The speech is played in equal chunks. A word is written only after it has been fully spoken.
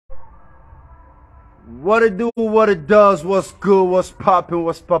What it do, what it does, what's good, what's popping,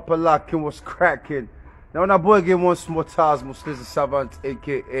 what's locking, what's cracking. Now when I boy get once more Tasmos, this is Savant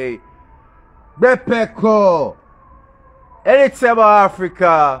aka Bepeko. Anytime about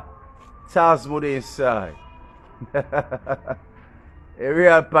Africa, Tasmo the inside. A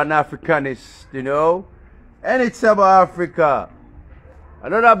real Pan-Africanist, you know. Anytime about Africa.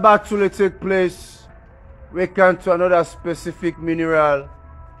 Another battle will take place. We come to another specific mineral.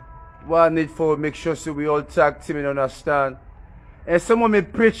 What I need for make sure so we all tag team and understand. And someone may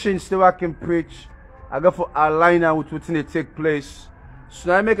preaching still I can preach. I go for align with what's in take place.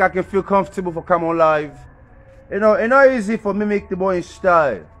 So now I can feel comfortable for come on live. You know, it's not easy for me make the boy in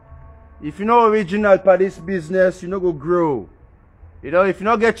style. If you know original for this business, you know go grow. You know, if you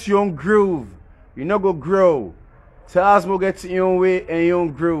not get your own groove, you know go grow. Tasmo get your own way and your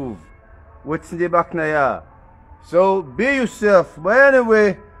own groove. What's in the back now? So be yourself. But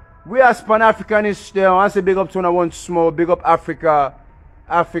anyway, we as Pan-Africanists there. I say big up to one small, big up Africa.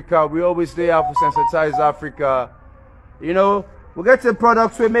 Africa, we always there to sensitize Africa. You know, we get the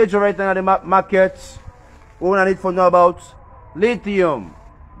products we major right now in the markets. All I need to know about lithium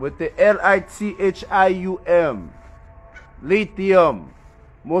with the Lithium. Lithium.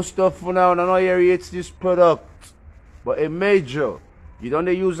 Most of for now, I don't know it's this product, but a major. You don't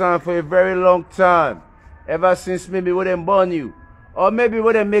use them for a very long time. Ever since maybe when they born you. Or maybe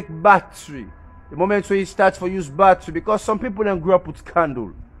when they make battery. The moment when you start to use battery. Because some people then grow up with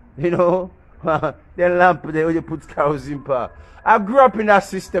candle. You know? Then lamp they put kerosene power. I grew up in that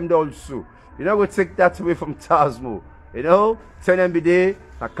system also. You know, we take that away from Tasmo. You know? 10 MB day,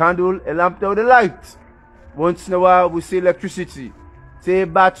 a candle, a lamp with the light. Once in a while we see electricity. Say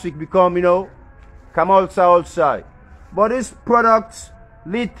battery become, you know, come outside. But this product,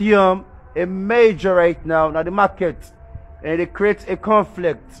 lithium, a major right now the market. And they create a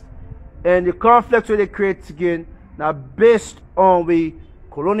conflict. And the conflict where they create again now based on the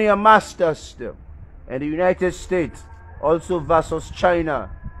colonial master system and the United States, also versus China,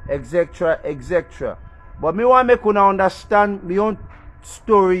 etc. etc. But me want to make una understand my own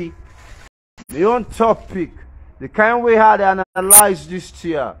story, my own topic, the kind way how they analyze this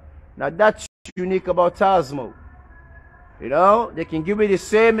here. Now that's unique about Tasmo. You know, they can give me the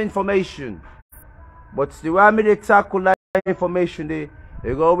same information, but the way me they tackle that information they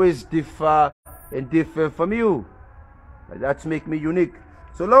always differ and different from you. That make me unique.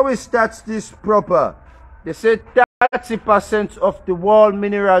 So let me start this proper. They say 30% of the world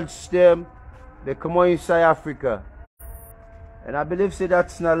mineral stem they come on inside Africa. And I believe say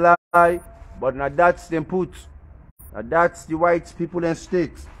that's not a lie, but now that's them put. Now that's the white people in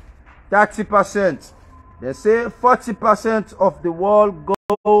states. 30%. They say 40% of the world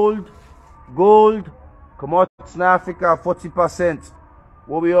gold come out in Africa, 40%.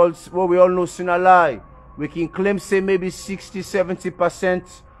 What we all know is a lie. We can claim say maybe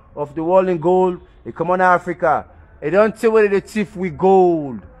 60-70% of the world in gold. They come on Africa. They don't tell whether they thief with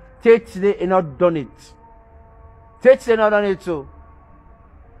gold. Tate they not done it. Tate they not done it too.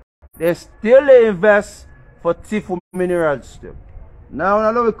 They still invest for thief with minerals still.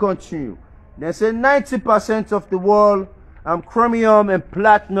 Now we continue. They say 90% of the world chromium and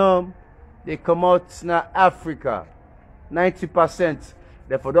platinum they come out in Africa. 90%.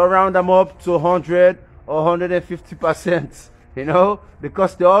 Therefore, don't round them up to 100 or 150%. You know,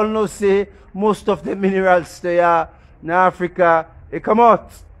 because they all know say most of the minerals they are in Africa they come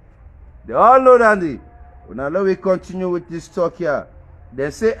out. They all know that. Now let me continue with this talk here. They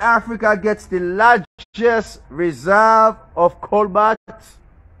say Africa gets the largest reserve of cobalt,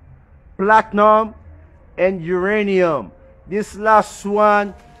 platinum, and uranium. This last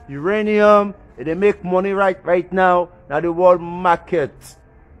one, uranium, they make money right now the world market.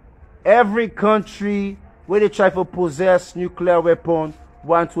 Every country where they try to possess nuclear weapon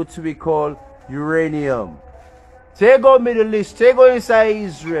wants what we call uranium. Take go Middle East, take go inside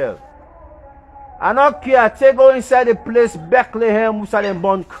Israel. I don't care, take go inside the place Bethlehem who said them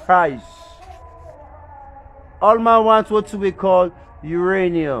born Christ. All man wants what we call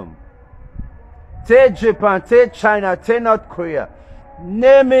uranium. Take Japan, take China, take North Korea.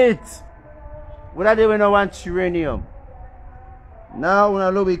 Name it. Whether they will want uranium. Now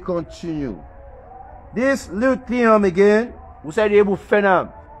when we continue. This lithium again, we say they able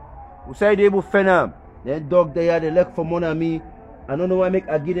phenom. We say they able phenom. Then dog they had the leg for money me. I don't know why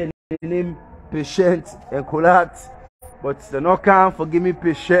I give the name patient and colat. But they not come for give me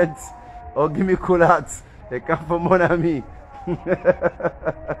patient or give me colat. They come for money me.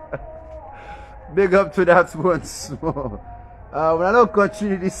 Big up to that one small. When I don't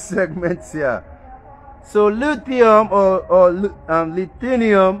continue this segment here. So lithium or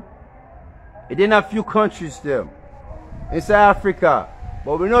lithium It didn't have few countries there inside Africa.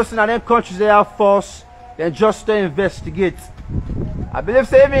 But we know some of them countries they are forced then just to investigate. I believe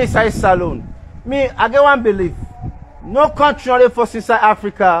say even inside Salone. Me, I get one belief. No country only forced inside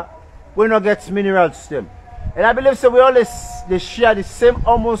Africa will not get minerals them. And I believe so we all they share the same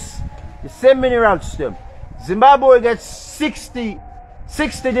almost the same minerals them. Zimbabwe gets 60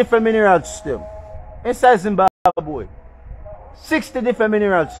 different minerals them. Inside Zimbabwe. 60 different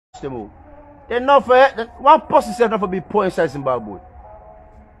minerals them. They're not for one person self not for be poor inside Zimbabwe.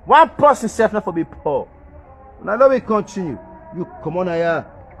 One person self not for be poor. Now let me continue. You come on here,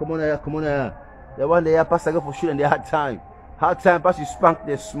 come on here, come on here. The one they pass again for shooting, they had time. Hard time pass you spank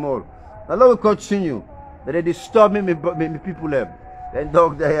they small. Now let me continue. That they disturb me people them. Then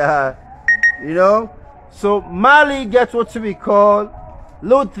dog they are, you know. So Mali gets what we call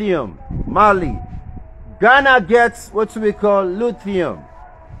lithium. Mali. Ghana gets what we call lithium.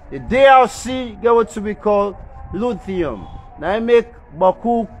 The DRC get what we call lithium. Now I make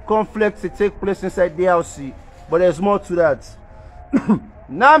Baku conflicts to take place inside DRC, but there's more to that.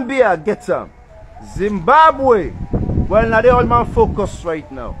 Nambia gets them. Zimbabwe, well now they all man focus right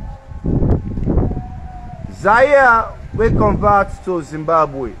now. Zaire will convert to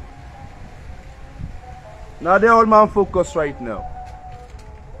Zimbabwe. Now they all man focus right now.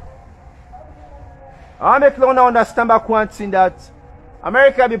 I make you understand back one thing that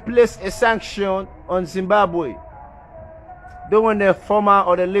America be placed a sanction on Zimbabwe. During the former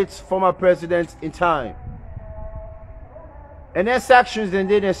or the late former president in time. And their sanctions then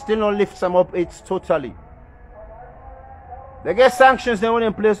they still don't lift some up it totally. They get sanctions then when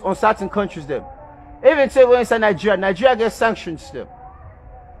in place on certain countries them. Even say we're inside Nigeria, Nigeria gets sanctions them.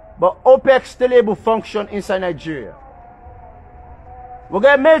 But OPEC still able to function inside Nigeria. We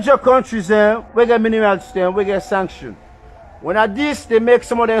get major countries there, we get minerals there, we get sanctions. When at this they make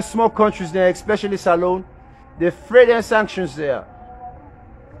some of them small countries there, especially Salone, they fear their sanctions there.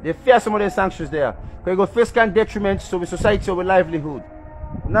 They fear some of their sanctions there. Because it go face kind detriment to the society or the livelihood.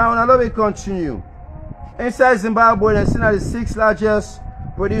 Now let me continue. Inside Zimbabwe, they're seen as the 6th largest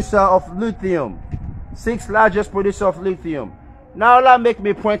producer of lithium. 6th largest producer of lithium. Now that make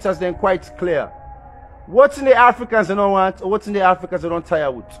me pointers then quite clear. What's in the Africans they don't want, or what's in the Africans they don't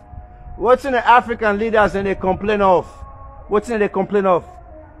tire with? What's in the African leaders and they complain of? What's in they complain of?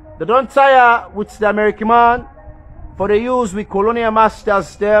 They don't tire with the American man for the use with colonial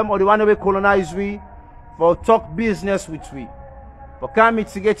masters them or the one we colonize we for talk business with we. For can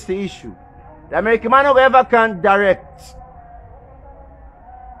mitigate the issue. The American man no ever can direct.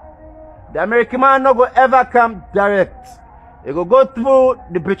 The American man no go ever come direct. They go through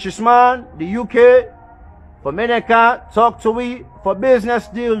the British man, the UK, for America, talk to we for business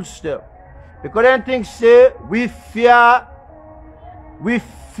deals still. Because then things say we fear, we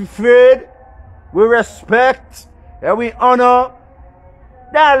afraid, we respect, and we honor.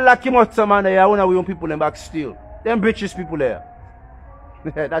 That lucky much man there when we want people them back still. Them British people there.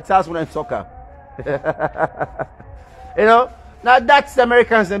 That's us when I'm soccer. You know, now that's the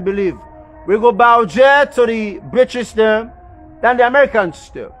Americans them believe. We go bow jet to the British them, than the Americans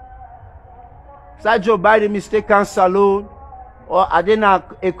still. Side Joe Biden mistaken Salone, or I didn't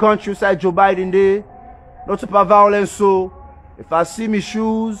a country side Joe Biden there, not super violence. So if I see me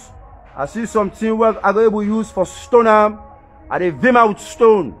shoes, I see something where I go able to use for stone arm, I they vim out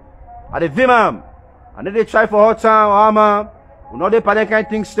stone. I they vim arm. And then they try for hot time, armor. We know they panic kind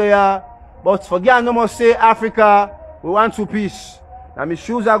things there. But forget no more say Africa, we want to peace. Now my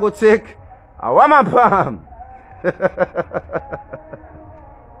shoes I go take, I want my palm.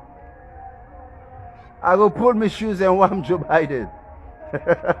 I go pull my shoes and warm Joe Biden.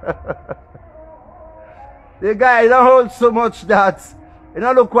 The guy don't hold so much that he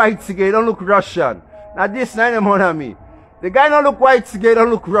don't look white again, he don't look Russian. Now this nine money on me. The guy don't look white again, he don't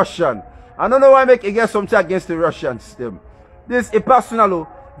look Russian. I don't know why I make against something against the Russians. This is a personal.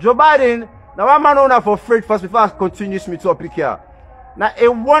 Joe Biden, now one man owner for free first before I continue my topic here. Now a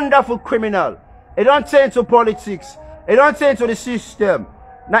wonderful criminal. He don't turn into politics. He don't turn into the system.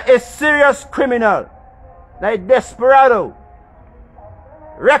 Now a serious criminal. Now a desperado.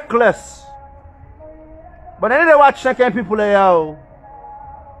 Reckless. But I need to watch that kind of people there. Don't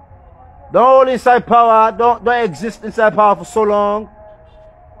hold inside power. Don't exist inside power for so long.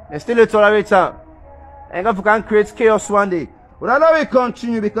 And still tolerate them. And if we can create chaos one day. But now we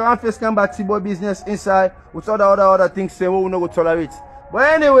continue because I'm first come back to boy business inside with other things saying we will not tolerate.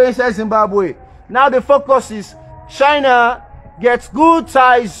 But anyway, inside Zimbabwe. Now the focus is China gets good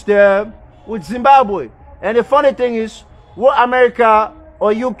ties there with Zimbabwe. And the funny thing is, what America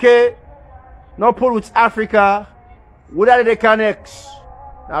or UK not pull with Africa, without they connect.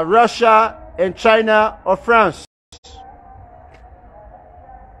 Now Russia in China or France.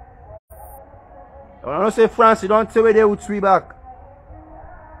 When I don't say France, you don't tell where they would sweep back.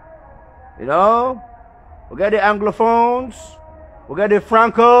 You know? We get the Anglophones, we get the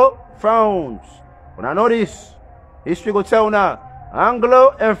Francophones. When I know this, history go tell now.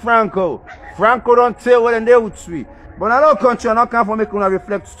 Anglo and Franco. Franco don't tell where they would sweep. But in our country, I'm not coming for making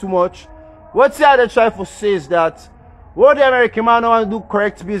reflect too much. What they try to say is that what the American man don't want to do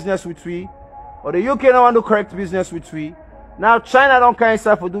correct business with we, or the UK don't want to do correct business with we. Now China don't kind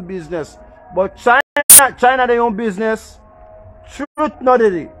of to do business. But China their own business. Truth not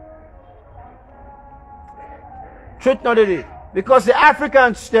it. Truth not it. Because the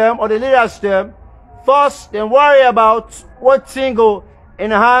African stem or the leaders stem, first they worry about what thing will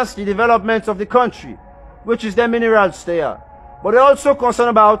enhance the development of the country, which is the minerals there. But they're also concerned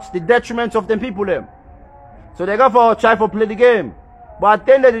about the detriment of the people them. So they go for try to play the game. But at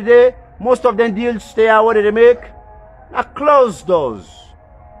the end of the day, most of them deals there, what do they make? Are closed doors.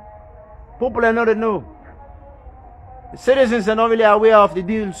 People are not know. The citizens are not really aware of the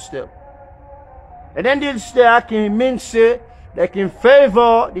deals there. And then deals there can mean say they can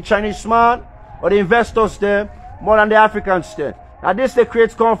favor the Chinese man or the investors there more than the Africans there. Now this they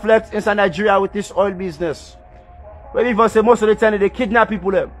create conflict inside Nigeria with this oil business. Where people say most of the time they kidnap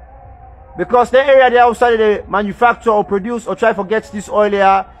people there. Because the area they outside they manufacture or produce or try to get this oil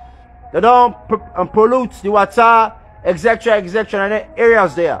here, they don't pollute the water, etc., etc., and the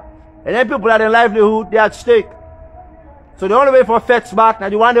areas there. And then people have their livelihood, they are at stake. So the only way for feds back, now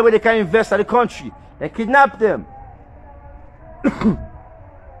the one way they can invest in the country, they kidnap them.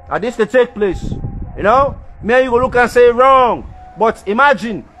 And this they take place. You know? Maybe you go look and say wrong. But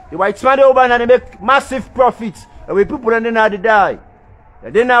imagine, the white man over and they make massive profits, and we people and then now they die.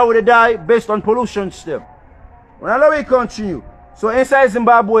 And then now they die based on pollution still. Well, now we continue. So inside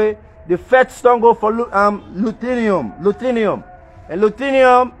Zimbabwe, the feds don't go for lithium. And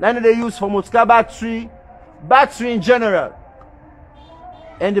lithium, then they use for Mutka battery in general.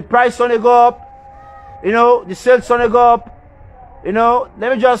 And the price on the go up, you know, the sales on the go up. You know,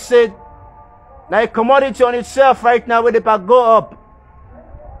 let me just say, like commodity on itself right now, where they go up.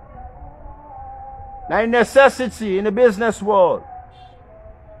 Like necessity in the business world.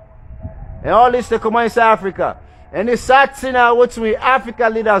 And all this they come inside Africa. And the sad thing now, what we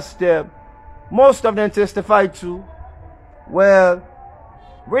African leaders there, most of them testify to, well,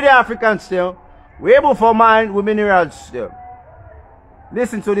 we're the Africans still, we're able to mine with minerals still.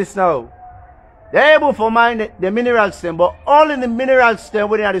 Listen to this now. They're able to mine the minerals still, but only the minerals still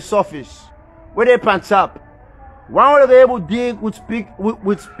when they're at the surface, where they pants up. One way they're able to dig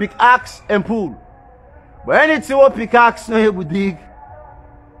with pickaxe and pull. But anything what pickaxe not able to dig,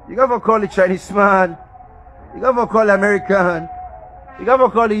 you gotta call the Chinese man, you gotta call the American, you gotta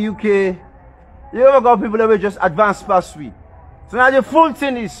call the UK, you gotta call people that will just advance past we. So now the full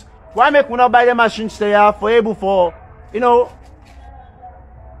thing is, why make we not buy the machines they are for able for, you know,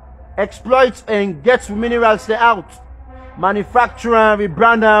 exploit and get minerals they out, manufacture and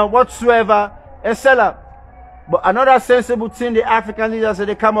rebrand and whatsoever, and sell them. But another sensible thing the African leaders that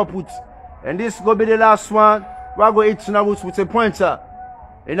they come up with, and this go be the last one, we're going to eat now with a pointer.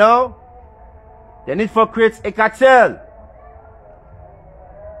 You know, they need to create a cartel.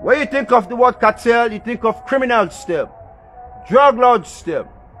 When you think of the word cartel, you think of criminals still, drug lords still,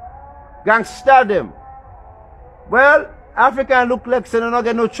 gangster them. Well, African look like they don't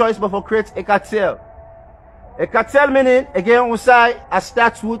get no choice but to create a cartel. A cartel meaning, again, we say, a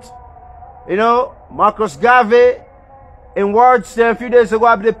statute, you know, Marcus Garvey, in words a few days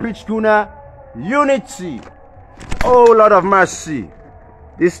ago, they preached unity. Oh, Lord of mercy.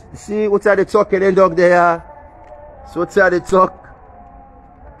 This, see, what's how they talk and dog there? So what's how they talk?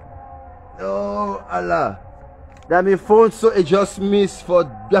 Oh, Allah. That my phone so it just missed for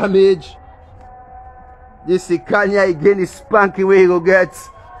damage. This is Kanye again is spanking where you go get.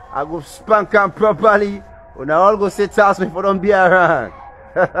 I go spank him properly. When I all go say task me for don't be around.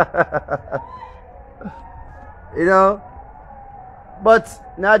 You know?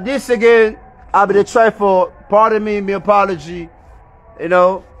 But now this again, I be try for, pardon me, my apology. You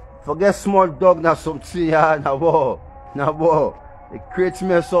know, forget small dog now something, yeah, now war. It creates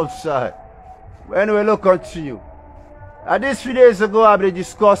mess outside. But anyway, look, continue. This few days ago, I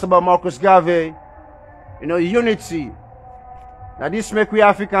discussed about Marcus Garvey, you know, unity. Now this make we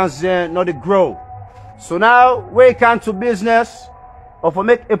Africans then not grow. So now we come to business, or for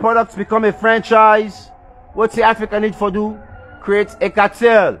make a product become a franchise, what's the Africa need for do? Create a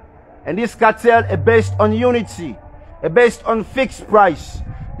cartel. And this cartel is based on unity. It's based on fixed price.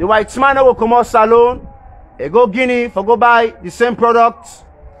 The white man will come out salon, he go Guinea for go buy the same products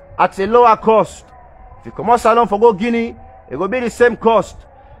at a lower cost. If you come out Salon for go Guinea, it will be the same cost.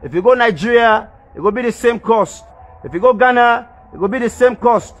 If you go Nigeria, it will be the same cost. If you go Ghana, it will be the same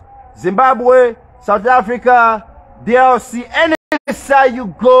cost. Zimbabwe, South Africa, DRC, any side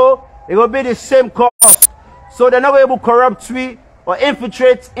you go, it will be the same cost. So they're not able to corrupt we or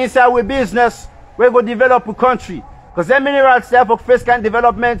infiltrate inside with business. We go develop a country. Because them minerals there for face kind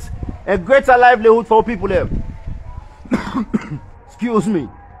development and greater livelihood for people there. Excuse me.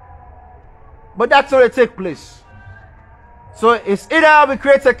 But that's how it take place. So it's either we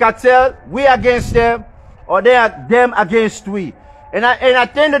create a cartel, we against them, or they are them against we. And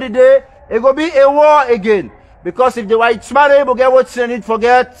at the end of the day, it will be a war again. Because if the white man able to get what they need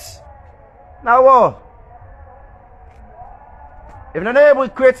forget, now war. If they're not able to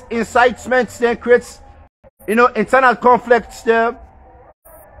create incitements, then create, internal conflicts there,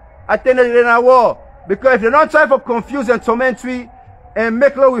 at the end of the day, now war. Because if they're not trying for confuse and torment we, and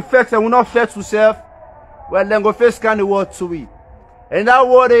make low effects and will not fetch yourself, well, then go face kind of war to we. And that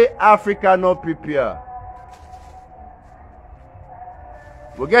war, Africa not prepare.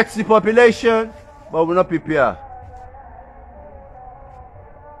 We get the population, but we're not prepare.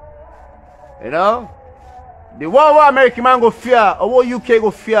 The war American man go fear, or what UK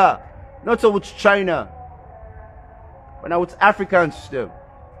go fear, not so with China, but now with Africans them.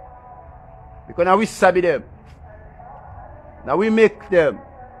 Because now we sabi them. Now we make them.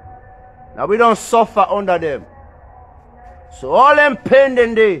 Now we don't suffer under them. So all them pain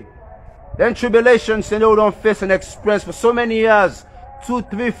then tribulations and they don't face and experience for so many years, 200,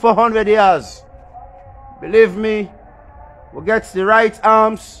 300, 400 years. Believe me, we'll get the right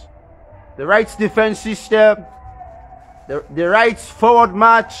arms, the right defense system, the right forward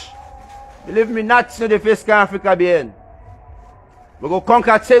march. Believe me, nothing the face can Africa be in. We go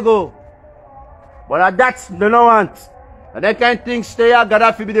conquer Tego. But that's the no want. And that kind of thing stay here,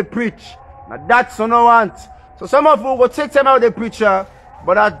 Gaddafi be the preach. Now that's the no want. So some of you will take time out of the preacher,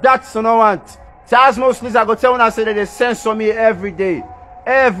 but that's the no want. Charles mostly I go tell when I say that they censor me every day.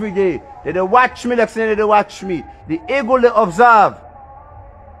 Every day. They watch me like they watch me. The ego they observe.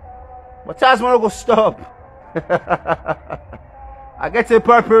 But Charles want to go stop. I get a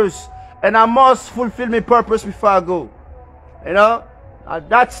purpose. And I must fulfill my purpose before I go.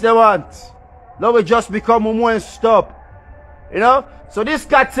 That's the want. Now we just become mumu and stop. So this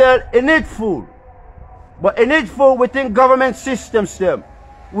cartel is needful. But it needful within government systems them.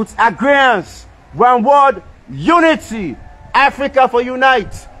 With agreements. One word, unity. Africa for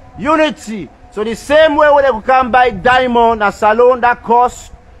unite. Unity. So the same way when they will come buy diamond and salon that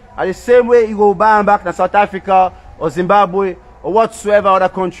cost, and the same way you go buy them back to South Africa or Zimbabwe or whatsoever other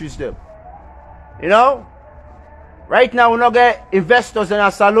countries them. Right now we not get investors in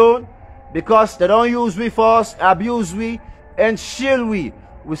our salon because they don't use we for us, abuse we, and shield we.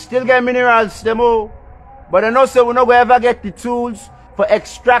 We still get minerals them all. But they know say we not going to ever get the tools for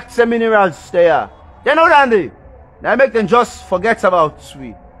extract some minerals there. They know that they. Now make them just forget about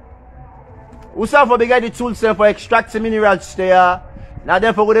we. We start for get the tools for extracting minerals there. Now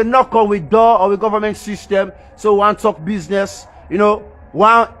therefore we knock on with door or with government system. So we want to talk business.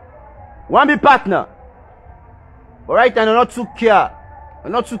 One be partner. But right now they're not too care.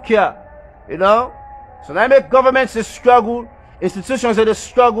 They're not too care. So now make governments they struggle, institutions they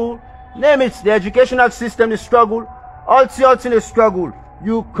struggle, name it, the educational system they struggle, all things they struggle.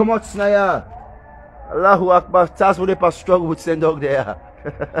 You come out snaya. Allahu Akbar, that's what they struggle with send dog there.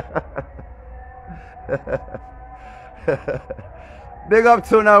 Big up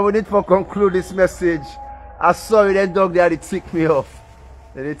to now, we need to conclude this message. I saw you that dog there, they tick me off.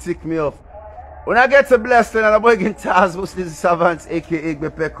 They tick me off. When I get to blessing and I'm going to ask what's this servants, aka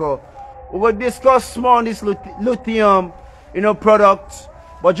Gbepeko, we will discuss more on this lithium, product.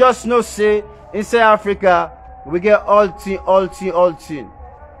 But just know say inside Africa we get all thing.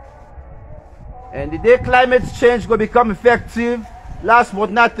 And the day climate change will become effective, last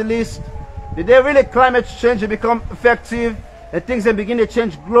but not the least, the day really climate change will become effective and things will begin to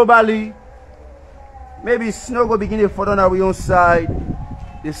change globally, maybe snow will begin to fall on our own side,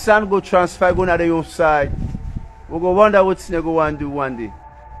 the sun will transfer go on the own side. We go wonder what snow go and do one day.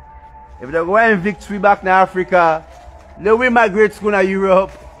 If they go in victory back in Africa, then we migrate to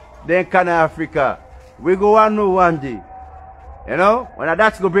Europe, then Canada, Africa. We go on know one day. When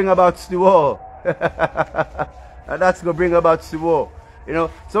that's going to bring about the war. And that's going to bring about the war.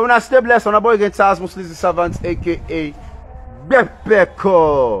 So when I stay blessed on a boy against us, mostly the servants, aka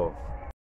Gbepeko.